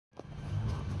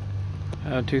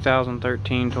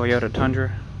2013 Toyota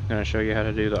Tundra. I'm going to show you how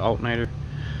to do the alternator.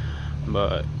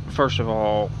 But first of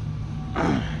all,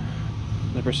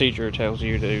 the procedure tells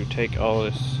you to take all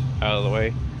this out of the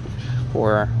way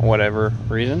for whatever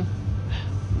reason.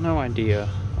 No idea,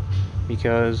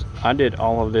 because I did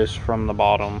all of this from the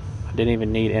bottom. I didn't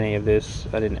even need any of this.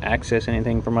 I didn't access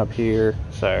anything from up here,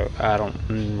 so I don't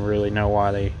really know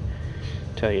why they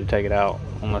tell you to take it out,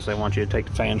 unless they want you to take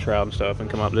the fan shroud and stuff and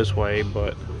come up this way,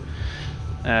 but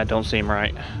that don't seem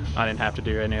right. I didn't have to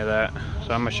do any of that,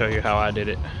 so I'm gonna show you how I did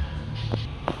it.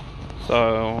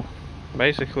 So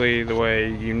basically the way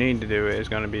you need to do it is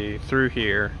going to be through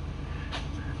here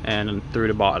and through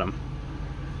the bottom.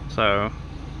 So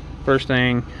first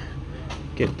thing,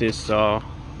 get this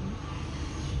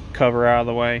cover out of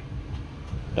the way.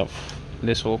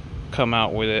 This will come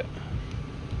out with it,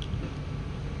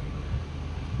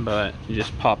 but you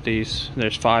just pop these.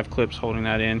 There's 5 clips holding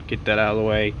that in. Get that out of the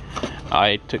way.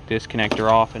 I took this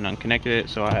connector off and unconnected it,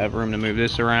 so I have room to move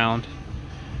this around.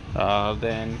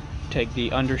 Then take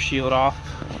the under shield off.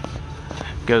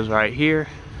 Goes right here,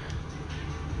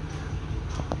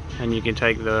 and you can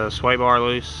take the sway bar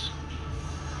loose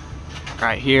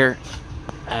right here,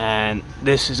 and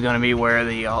this is going to be where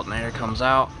the alternator comes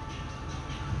out.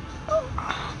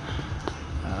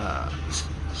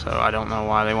 So I don't know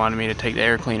why they wanted me to take the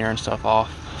air cleaner and stuff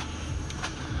off.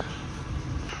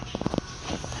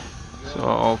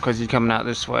 So because you're coming out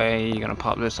this way, you're gonna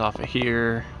pop this off of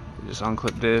here, just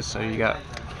unclip this, so you got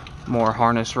more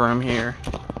harness room here.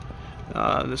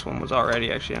 This one was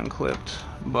already actually unclipped,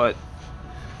 but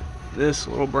this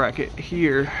little bracket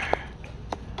here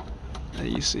that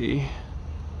you see,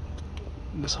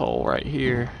 this hole right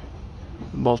here,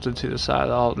 bolted to the side of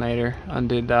the alternator.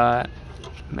 Undid that.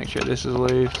 Make sure this is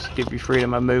loose. Give you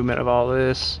freedom of movement of all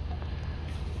this.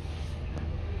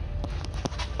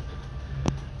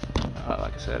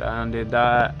 Like I said, I undid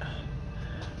that.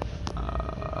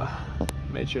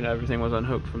 Made sure everything was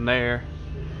unhooked from there.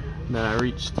 And then I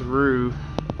reached through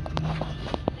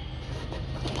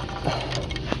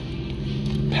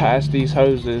past these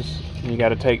hoses. And you got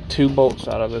to take 2 bolts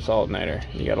out of this alternator.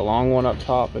 You got a long one up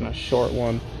top and a short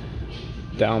one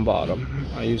down bottom.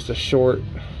 I used a short,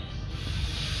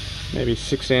 maybe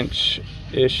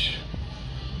 6-inch-ish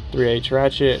 3/8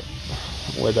 ratchet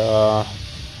with a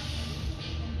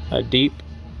deep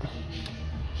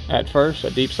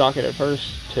socket at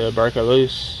first to break it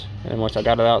loose, and once I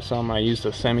got it out some, I used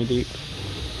a semi-deep,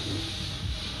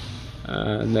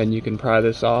 and then you can pry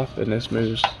this off and this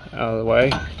moves out of the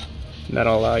way, and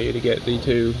that'll allow you to get the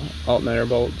 2 alternator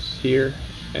bolts here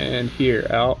and here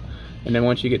out. And then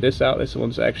once you get this out, this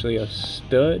one's actually a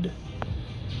stud.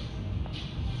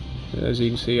 As you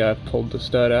can see, I pulled the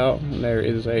stud out, and there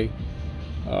is a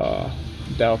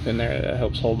dowel pin there that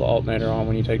helps hold the alternator on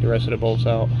when you take the rest of the bolts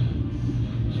out.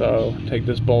 So take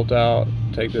this bolt out,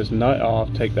 take this nut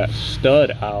off, take that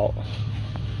stud out,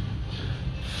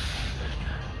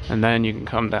 and then you can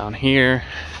come down here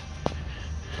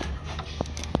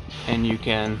and you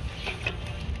can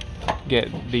get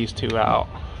these 2 out.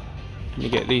 When you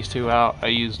get these 2 out, I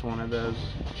used one of those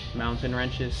mountain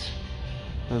wrenches,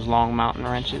 those long mountain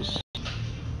wrenches.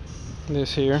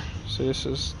 This here, so this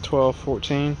is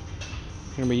 12-14. I'm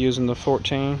gonna be using the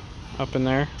 14 up in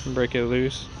there and break it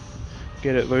loose,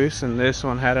 get it loose. And this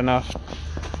one had enough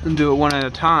to do it one at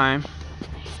a time,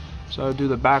 so I'll do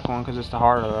the back one because it's the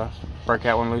harder to break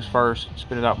that one loose first,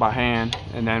 spit it out by hand.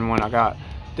 And then when I got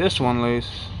this one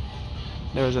loose,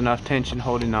 there was enough tension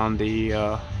holding on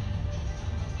the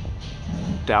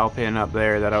dowel pin up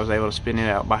there that I was able to spin it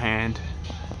out by hand.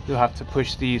 You'll have to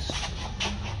push these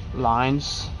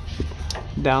lines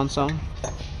down some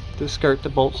to skirt the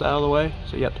bolts out of the way,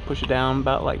 so you have to push it down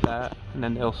about like that, and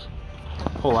then they'll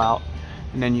pull out,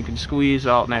 and then you can squeeze the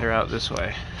alternator out this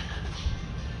way.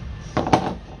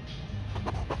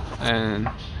 And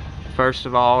first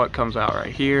of all, it comes out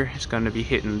right here. It's going to be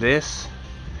hitting this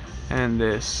and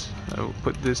this. So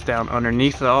put this down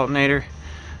underneath the alternator,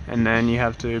 and then you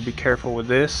have to be careful with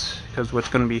this, because what's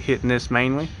going to be hitting this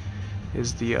mainly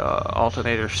is the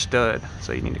alternator stud.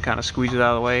 So you need to kind of squeeze it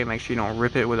out of the way. Make sure you don't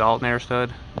rip it with the alternator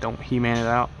stud. Don't He-Man it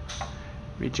out.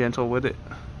 Be gentle with it.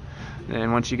 And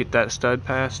then once you get that stud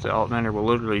past, the alternator will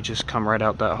literally just come right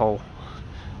out that hole.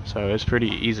 So it's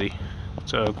pretty easy.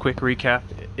 So a quick recap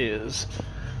is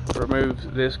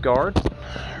remove this guard,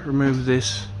 remove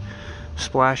this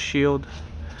splash shield,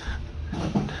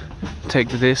 take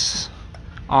this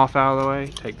off out of the way,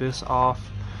 take this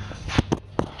off,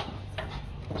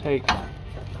 take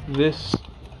this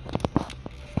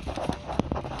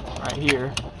right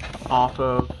here off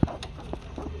of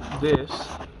this,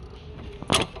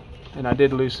 And I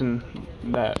did loosen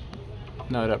that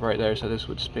nut up right there so this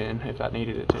would spin if I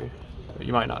needed it to. But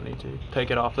you might not need to.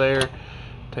 Take it off there,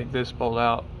 take this bolt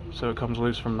out so it comes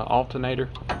loose from the alternator.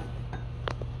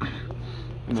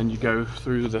 And then you go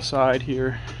through the side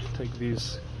here, take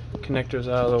these connectors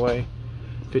out of the way,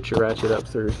 fit your ratchet up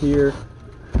through here,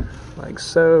 like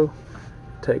so.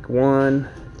 Take 1,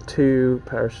 2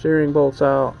 power steering bolts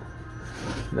out.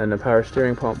 Then the power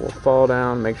steering pump will fall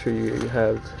down. Make sure you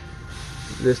have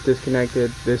this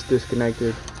disconnected, this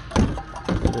disconnected.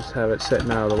 Just have it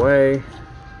sitting out of the way.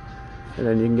 And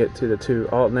then you can get to the 2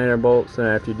 alternator bolts. And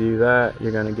after you do that,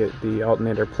 you're going to get the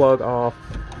alternator plug off,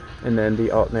 and then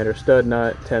the alternator stud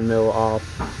nut 10 mil off.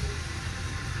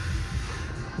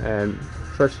 And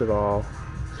first of all,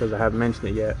 because I haven't mentioned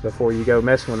it yet, before you go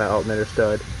messing with that alternator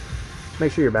stud,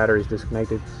 make sure your battery's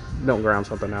disconnected. Don't ground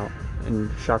something out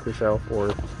and shock yourself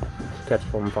or catch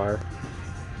on fire.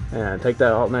 And take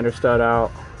that alternator stud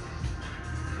out.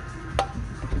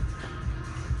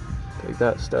 Take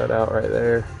that stud out right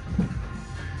there.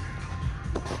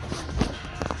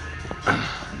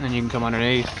 Then you can come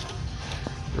underneath,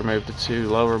 remove the 2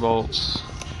 lower bolts,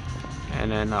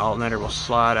 and then the alternator will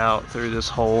slide out through this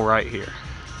hole right here.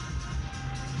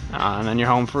 And then you're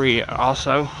home free.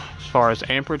 Also, as far as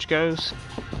amperage goes,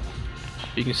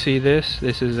 you can see this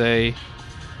is a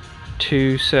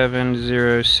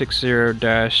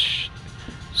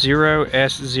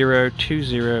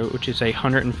 27060-0S020, which is a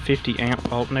 150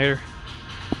 amp alternator.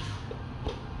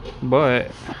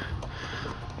 But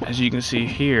as you can see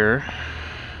here,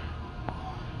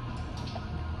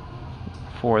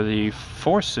 for the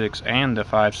 4.6 and the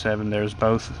 5.7, there's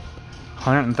both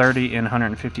 130 and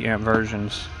 150 amp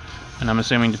versions, and I'm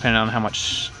assuming depending on how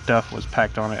much stuff was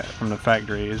packed on it from the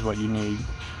factory is what you need.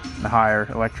 The higher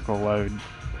electrical load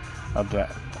of the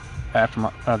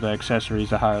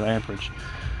accessories, the higher the amperage.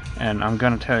 And I'm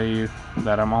going to tell you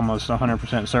that I'm almost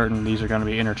 100% certain these are going to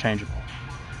be interchangeable.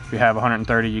 If you have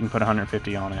 130, you can put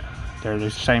 150 on it. They're the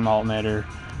same alternator,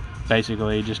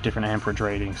 basically just different amperage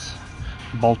ratings.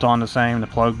 Bolt on the same, the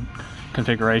plug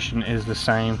configuration is the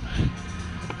same,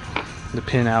 the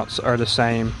pin outs are the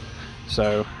same.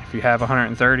 So if you have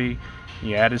 130,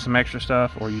 you added some extra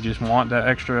stuff, or you just want that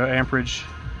extra amperage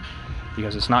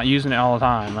because it's not using it all the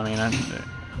time. I mean,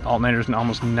 alternators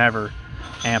almost never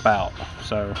amp out,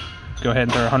 so go ahead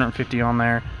and throw 150 on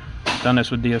there. I've done this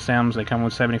with DSMs. They come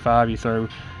with 75. You throw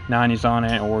 90s on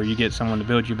it, or you get someone to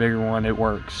build you a bigger one. It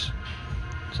works.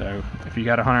 So if you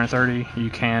got 130, you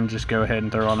can just go ahead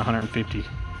and throw on 150,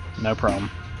 no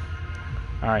problem.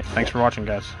 Alright, thanks for watching,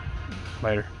 guys.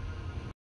 Later.